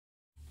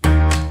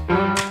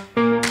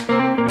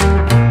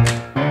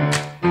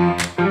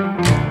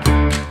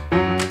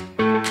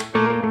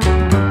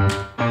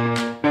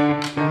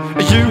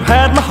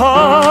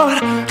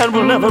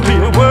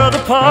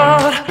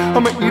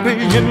maybe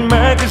in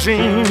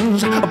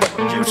magazines, but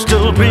you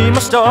still be my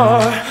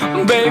star.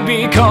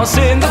 Baby, cause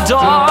in the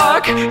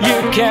dark you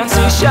can't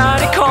see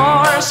shiny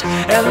cars,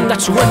 and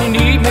that's when you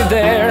need me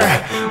there.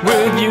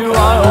 With you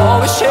I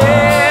always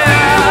share.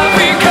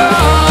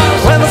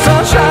 Because when the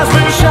sun shines,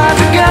 we'll shine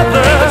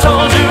together. I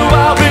told you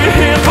I'll be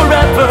here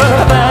forever,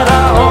 that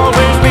I'll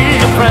always be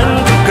your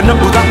friend. Could know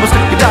that we'll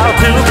stick it out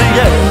till the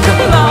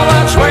end. now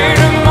that's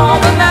waiting more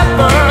than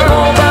ever,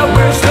 know that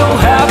we still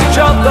have each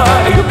other.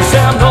 You can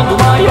stand under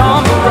my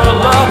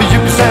umbrella. You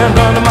can stand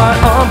under my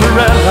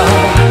umbrella.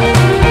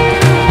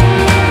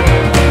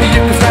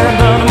 You can stand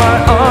under my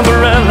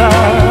umbrella.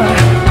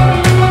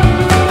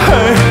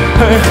 Hey,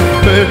 hey,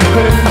 hey,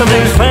 hey.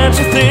 These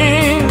fancy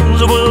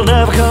things will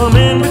never come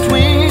in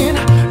between.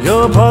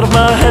 You're part of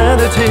my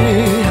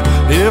vanity,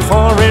 here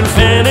for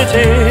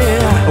infinity.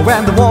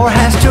 When the war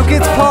has took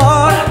its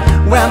part,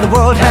 when the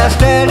world has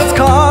dealt its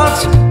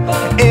cards,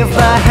 if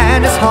the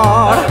hand is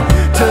hard,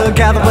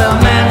 together we'll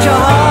mend your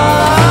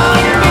heart.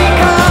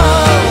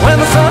 Because when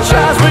the sun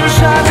shines, we'll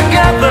shine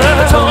together.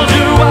 I told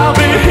you I'll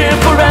be here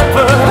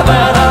forever,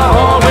 that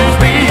I'll always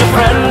be your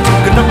friend.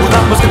 Could know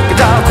that we'll stick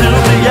it out till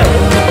the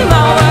end.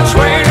 now that's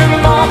waiting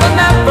more than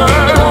ever,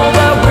 know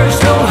that we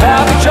still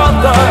have each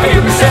other.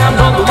 You can stand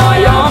under my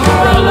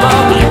umbrella.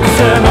 You can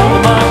stand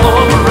under my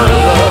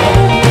umbrella.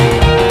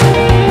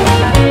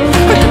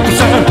 You can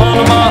stand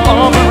under my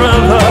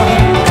umbrella.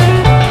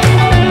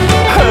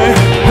 Hey,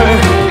 hey,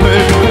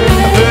 hey,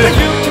 hey.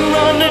 You can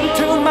run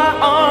into my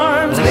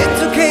arms.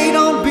 it's okay,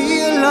 don't be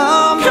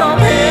alarmed. Come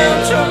here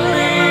to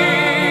me.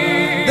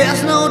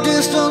 There's no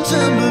distance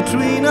in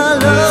between our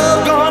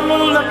love. Gonna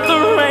let the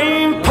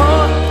rain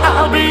pour.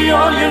 I'll be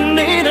all you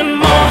need and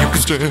more. You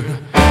can stand,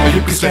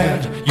 you can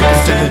stand, you can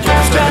stand, you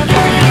can stand, you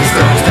can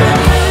stand,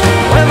 stand.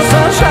 When the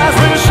sun shines,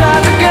 we'll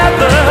shine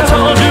together. I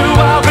told you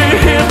I'll be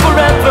here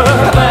forever,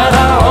 that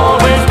I'll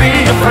always be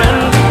your friend.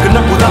 Could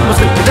know that we'll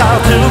stick it out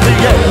till the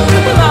end.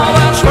 now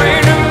that's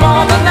waiting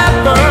more than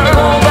ever,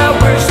 know that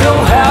we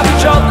still have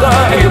each other.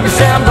 You can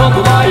stand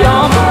under my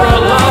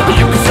umbrella.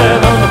 You can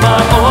stand under my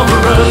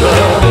umbrella.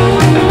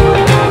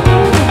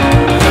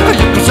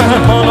 You can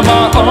stand under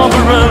my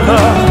umbrella.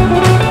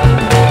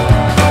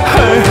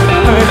 Hey,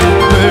 hey,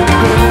 hey,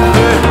 hey,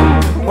 hey.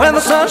 When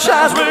the sun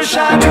shines, we'll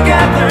shine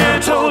together. I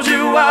told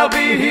you I'll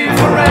be here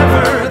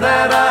forever,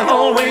 that I'll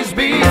always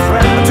be your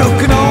friend. Took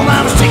an old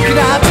man to stick it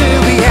out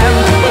till the end.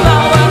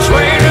 now that's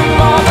waiting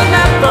more than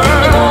ever,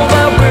 know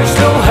that we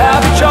still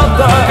have each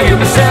other. You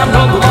can stand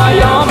under my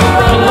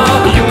umbrella.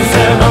 You can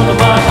stand under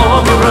my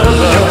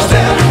umbrella. You can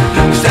stand,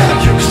 you can stand,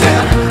 you can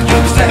stand, you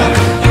can stand,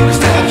 you can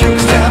stand, you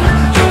can stand,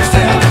 you can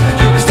stand,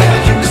 you can stand,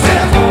 you can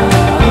stand.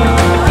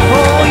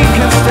 Oh, you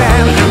can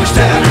stand, you can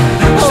stand,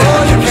 you can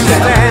stand, you can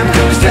stand,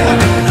 you can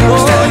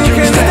stand, you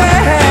can stand,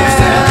 you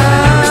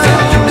can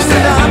stand, you can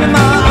stand under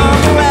my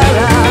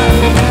umbrella.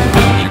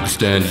 You can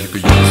stand, you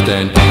can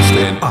stand, you can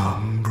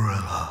stand.